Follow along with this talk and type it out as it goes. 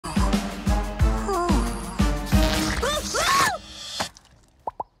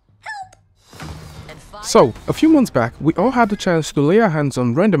So, a few months back, we all had the chance to lay our hands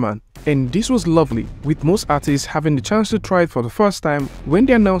on Renderman, and this was lovely, with most artists having the chance to try it for the first time when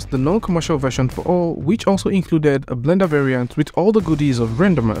they announced the non-commercial version for all, which also included a Blender variant with all the goodies of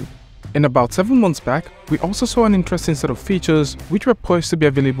Renderman. And about 7 months back, we also saw an interesting set of features which were poised to be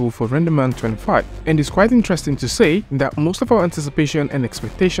available for Renderman 25. And it's quite interesting to say that most of our anticipation and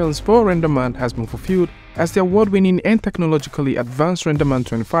expectations for Renderman has been fulfilled, as the award-winning and technologically advanced Renderman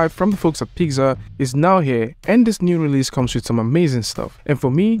 25 from the folks at Pixar is now here, and this new release comes with some amazing stuff. And for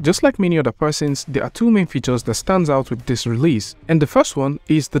me, just like many other persons, there are two main features that stands out with this release. And the first one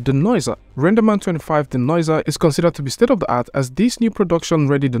is the Denoiser. Renderman 25 Denoiser is considered to be state-of-the-art, as this new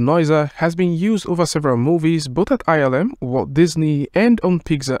production-ready Denoiser has been used over several movies both at ILM, Walt Disney, and on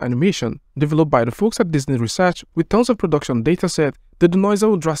Pixar Animation. Developed by the folks at Disney Research with tons of production dataset, the Denoiser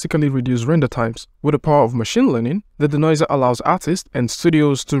will drastically reduce render times. With the power of machine learning, the Denoiser allows artists and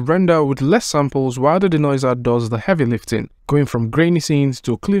studios to render with less samples while the Denoiser does the heavy lifting, going from grainy scenes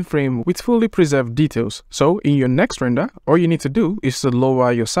to a clean frame with fully preserved details. So in your next render, all you need to do is to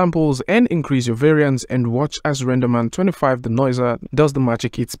lower your samples and increase your variance and watch as Renderman 25 Denoiser does the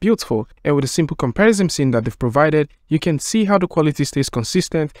magic it's built for. And with a simple comparison scene that they've provided, you can see how the quality stays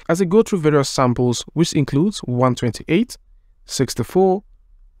consistent as they go through various samples, which includes 128, 64,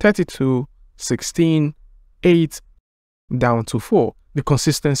 32, 16, 8, down to 4. The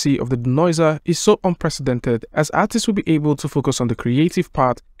consistency of the Denoiser is so unprecedented, as artists will be able to focus on the creative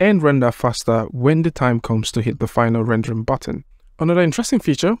part and render faster when the time comes to hit the final rendering button. Another interesting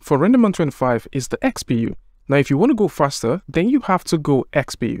feature for Renderman 25 is the XPU. Now if you want to go faster, then you have to go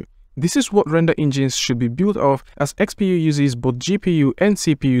XPU. This is what render engines should be built of, as XPU uses both GPU and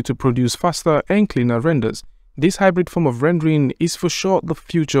CPU to produce faster and cleaner renders. This hybrid form of rendering is for sure the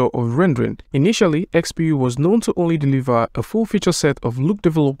future of rendering. Initially, XPU was known to only deliver a full feature set of look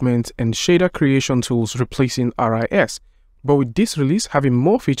development and shader creation tools replacing RIS. But with this release having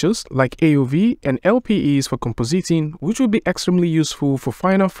more features like AOV and LPEs for compositing, which will be extremely useful for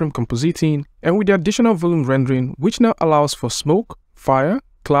final frame compositing, and with the additional volume rendering, which now allows for smoke, fire,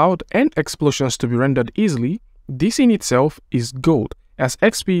 cloud, and explosions to be rendered easily, this in itself is gold, as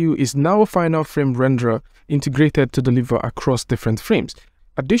XPU is now a final frame renderer integrated to deliver across different frames.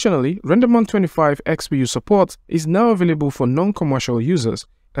 Additionally, Renderman 25 XPU support is now available for non-commercial users,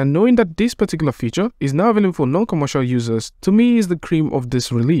 and knowing that this particular feature is now available for non-commercial users, to me is the cream of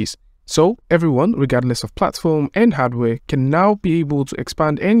this release. So everyone, regardless of platform and hardware, can now be able to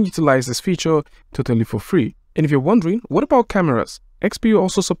expand and utilize this feature totally for free. And if you're wondering, what about cameras? XPU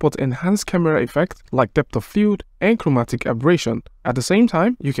also supports enhanced camera effects like depth of field and chromatic aberration. At the same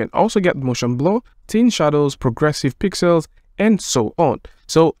time, you can also get motion blur, thin shadows, progressive pixels, and so on.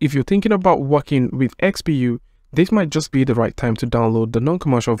 So if you're thinking about working with XPU, this might just be the right time to download the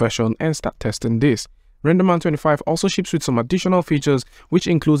non-commercial version and start testing this. Renderman 25 also ships with some additional features, which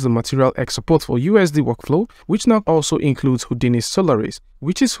includes the Material X support for USD workflow, which now also includes Houdini's Solaris,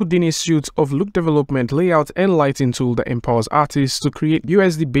 which is Houdini's suite of look development, layout, and lighting tool that empowers artists to create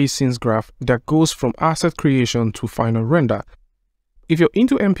USD-based scenes graph that goes from asset creation to final render. If you're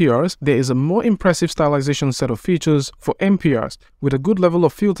into MPRs, there is a more impressive stylization set of features for MPRs, with a good level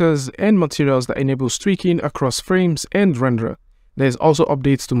of filters and materials that enable streaking across frames and renderer. There is also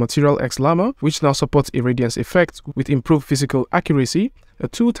updates to Material X Llama, which now supports irradiance effects with improved physical accuracy, a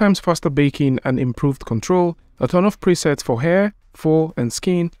 2 times faster baking and improved control, a ton of presets for hair, fur, and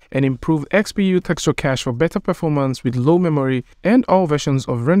skin, and improved XPU texture cache for better performance with low memory, and all versions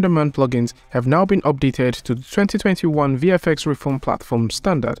of Renderman plugins have now been updated to the 2021 VFX Reform platform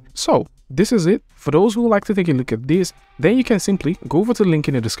standard. So, this is it. For those who would like to take a look at this, then you can simply go over to the link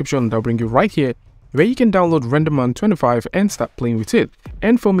in the description that will bring you right here, where you can download Renderman 25 and start playing with it.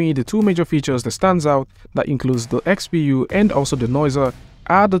 And for me, the two major features that stands out, that includes the XPU and also the Denoiser,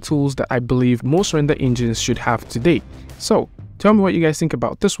 are the tools that I believe most render engines should have today. So, tell me what you guys think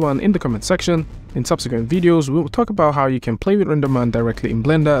about this one in the comment section. In subsequent videos, we'll talk about how you can play with Renderman directly in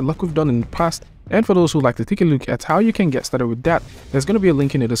Blender like we've done in the past. And for those who like to take a look at how you can get started with that, there's going to be a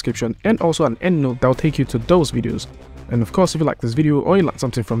link in the description and also an endnote that will take you to those videos. And of course, if you like this video or you learned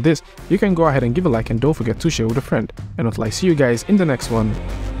something from this, you can go ahead and give a like, and don't forget to share with a friend. And until I see you guys in the next one,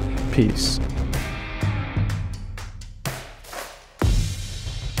 peace.